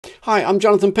Hi, I'm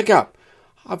Jonathan Pickup.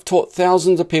 I've taught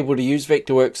thousands of people to use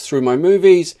Vectorworks through my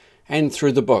movies and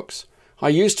through the books. I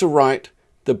used to write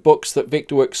the books that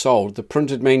Vectorworks sold, the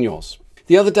printed manuals.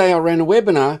 The other day I ran a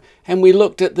webinar and we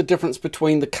looked at the difference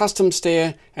between the custom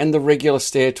stair and the regular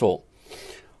stair tool.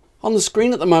 On the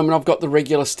screen at the moment I've got the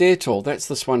regular stair tool, that's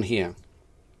this one here.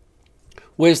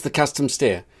 Where's the custom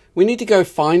stair? We need to go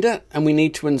find it and we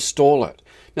need to install it.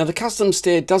 Now the custom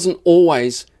stair doesn't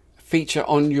always feature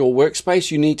on your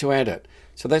workspace, you need to add it.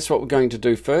 So that's what we're going to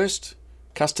do first.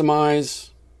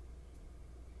 Customize.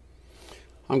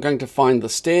 I'm going to find the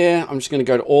stair. I'm just going to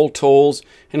go to all tools,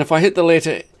 and if I hit the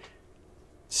letter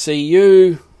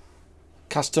CU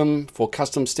custom for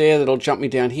custom stair, that'll jump me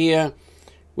down here.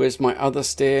 Where's my other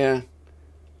stair?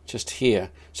 Just here.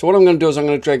 So what I'm going to do is I'm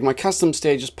going to drag my custom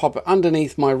stair, just pop it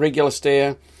underneath my regular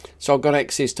stair, so I've got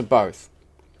access to both.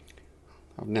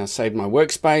 I've now saved my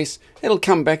workspace. It'll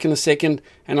come back in a second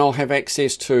and I'll have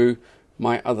access to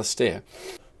my other stair.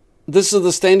 This is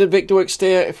the standard Vectorworks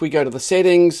stair. If we go to the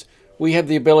settings, we have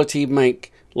the ability to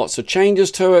make lots of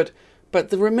changes to it,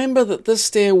 but remember that this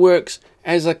stair works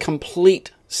as a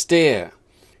complete stair.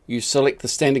 You select the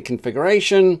standard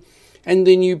configuration and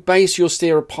then you base your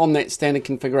stair upon that standard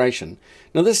configuration.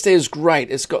 Now this stair is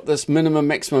great. It's got this minimum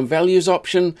maximum values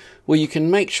option where you can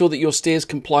make sure that your stairs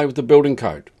comply with the building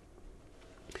code.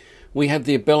 We have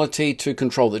the ability to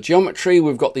control the geometry.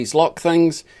 We've got these lock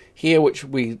things here which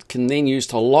we can then use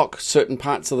to lock certain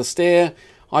parts of the stair.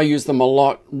 I use them a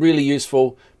lot, really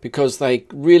useful because they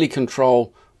really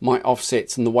control my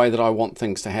offsets and the way that I want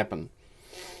things to happen.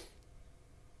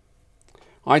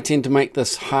 I tend to make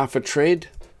this half a tread,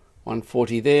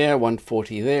 140 there,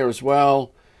 140 there as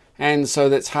well. And so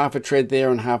that's half a tread there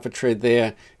and half a tread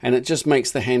there, and it just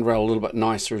makes the handrail a little bit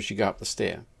nicer as you go up the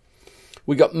stair.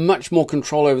 We got much more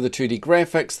control over the 2D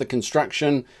graphics, the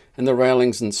construction and the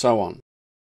railings and so on.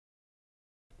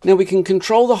 Now we can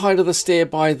control the height of the stair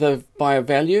by a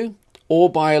value or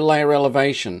by a layer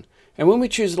elevation. And when we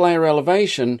choose layer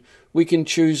elevation, we can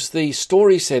choose the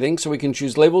story setting, so we can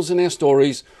choose levels in our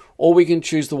stories, or we can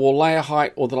choose the wall layer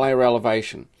height or the layer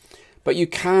elevation. But you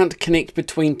can't connect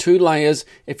between two layers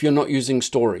if you're not using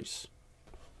stories.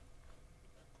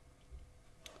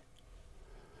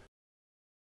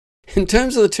 In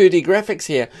terms of the 2D graphics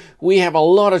here, we have a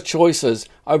lot of choices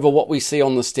over what we see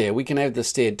on the stair. We can have the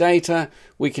stair data,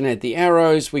 we can add the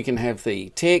arrows, we can have the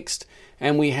text,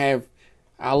 and we have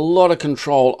a lot of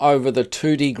control over the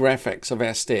 2D graphics of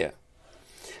our stair.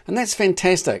 And that's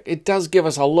fantastic. It does give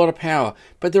us a lot of power,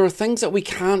 but there are things that we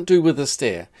can't do with the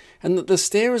stair, and that the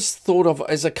stair is thought of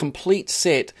as a complete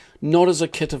set, not as a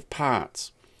kit of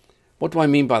parts. What do I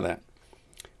mean by that?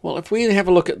 Well, if we have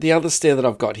a look at the other stair that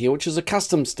I've got here, which is a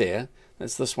custom stair,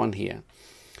 that's this one here,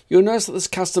 you'll notice that this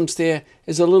custom stair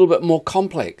is a little bit more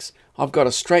complex. I've got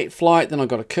a straight flight, then I've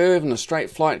got a curve and a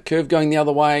straight flight, curve going the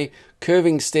other way,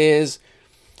 curving stairs.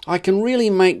 I can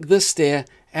really make this stair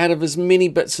out of as many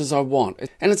bits as I want.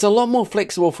 And it's a lot more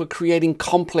flexible for creating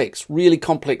complex, really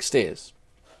complex stairs.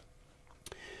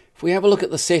 If we have a look at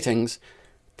the settings,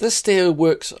 this stair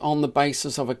works on the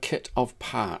basis of a kit of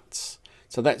parts.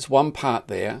 So that's one part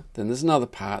there, then there's another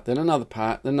part, then another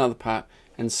part, then another part,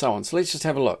 and so on. So let's just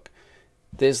have a look.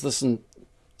 There's this,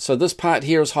 so this part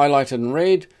here is highlighted in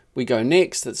red. We go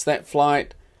next, it's that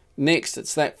flight, next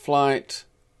it's that flight,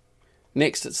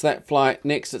 next it's that flight,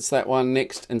 next it's that one,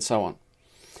 next, and so on.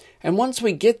 And once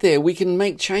we get there, we can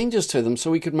make changes to them.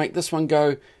 So we could make this one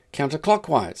go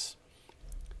counterclockwise.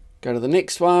 Go to the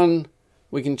next one,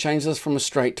 we can change this from a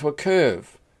straight to a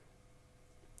curve.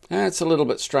 It's a little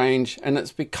bit strange, and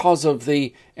it's because of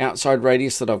the outside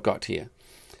radius that I've got here.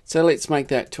 So let's make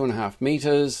that 2.5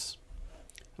 meters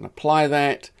and apply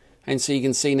that. And so you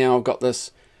can see now I've got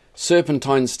this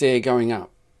serpentine stair going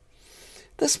up.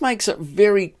 This makes it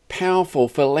very powerful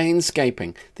for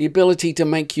landscaping, the ability to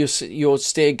make your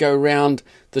stair go round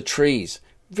the trees.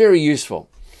 Very useful.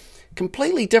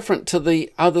 Completely different to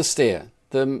the other stair,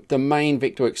 the main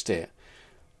Vectorworks stair.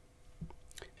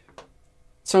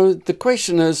 So the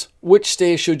question is, which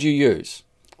stair should you use?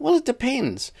 Well, it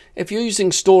depends. If you're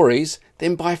using stories,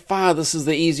 then by far this is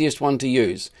the easiest one to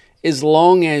use, as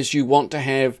long as you want to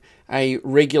have a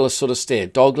regular sort of stair,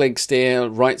 dogleg stair,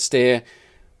 right stair,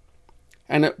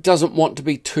 and it doesn't want to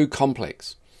be too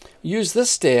complex. Use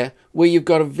this stair where you've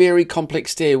got a very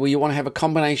complex stair, where you want to have a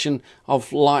combination of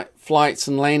flights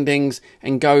and landings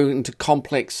and go into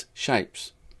complex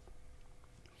shapes.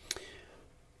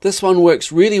 This one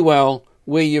works really well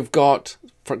where you've got,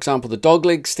 for example, the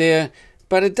dogleg stair,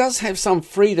 but it does have some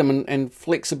freedom and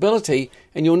flexibility,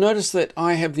 and you'll notice that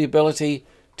I have the ability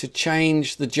to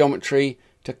change the geometry,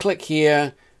 to click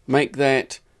here, make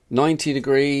that 90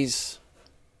 degrees.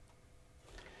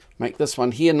 Make this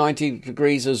one here 90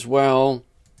 degrees as well.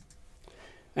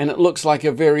 And it looks like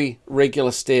a very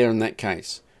regular stair in that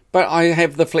case. But I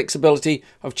have the flexibility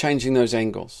of changing those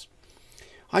angles.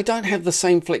 I don't have the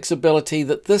same flexibility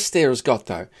that this stair has got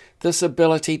though. This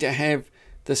ability to have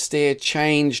the stair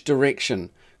change direction.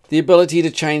 The ability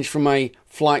to change from a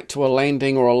flight to a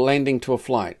landing or a landing to a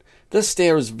flight. This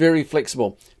stair is very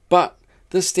flexible, but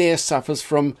this stair suffers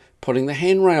from putting the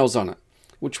handrails on it,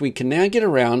 which we can now get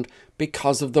around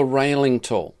because of the railing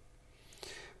tool.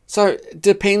 So it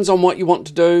depends on what you want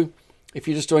to do. If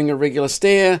you're just doing a regular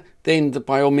stair, then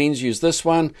by all means use this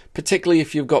one, particularly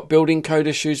if you've got building code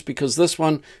issues, because this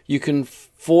one you can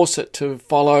force it to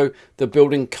follow the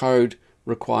building code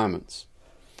requirements.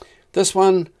 This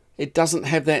one, it doesn't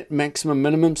have that maximum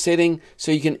minimum setting,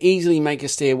 so you can easily make a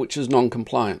stair which is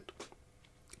non-compliant.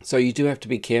 So you do have to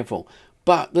be careful.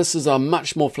 But this is a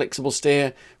much more flexible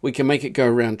stair. We can make it go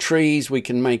around trees. We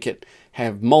can make it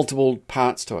have multiple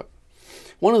parts to it.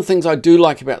 One of the things I do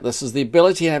like about this is the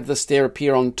ability to have the stair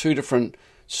appear on two different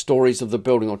stories of the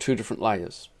building or two different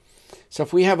layers. So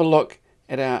if we have a look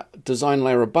at our design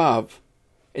layer above,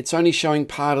 it's only showing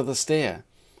part of the stair.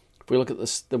 If we look at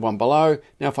this, the one below,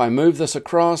 now if I move this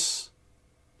across,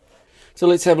 so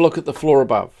let's have a look at the floor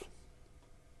above.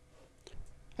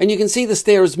 And you can see the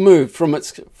stair has moved from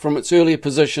its earlier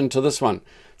position to this one.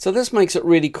 So this makes it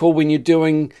really cool when you're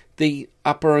doing the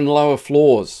upper and lower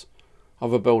floors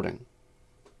of a building.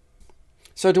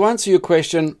 So to answer your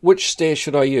question, which stair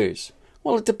should I use?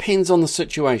 Well, it depends on the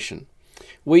situation.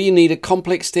 Where you need a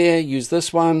complex stair, use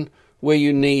this one. Where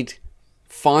you need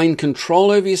fine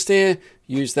control over your stair,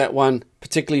 use that one,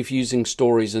 particularly if you're using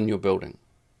stories in your building.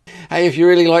 Hey, if you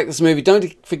really like this movie,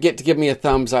 don't forget to give me a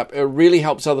thumbs up. It really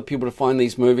helps other people to find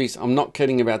these movies. I'm not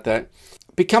kidding about that.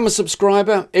 Become a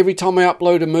subscriber. Every time I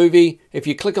upload a movie, if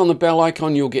you click on the bell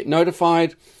icon, you'll get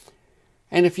notified.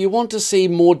 And if you want to see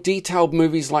more detailed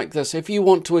movies like this, if you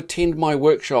want to attend my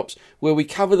workshops where we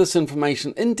cover this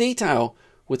information in detail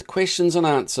with questions and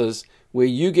answers, where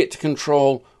you get to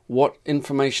control what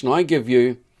information I give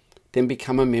you, then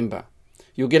become a member.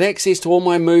 You'll get access to all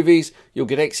my movies, you'll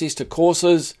get access to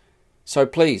courses, so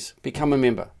please become a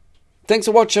member. Thanks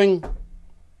for watching.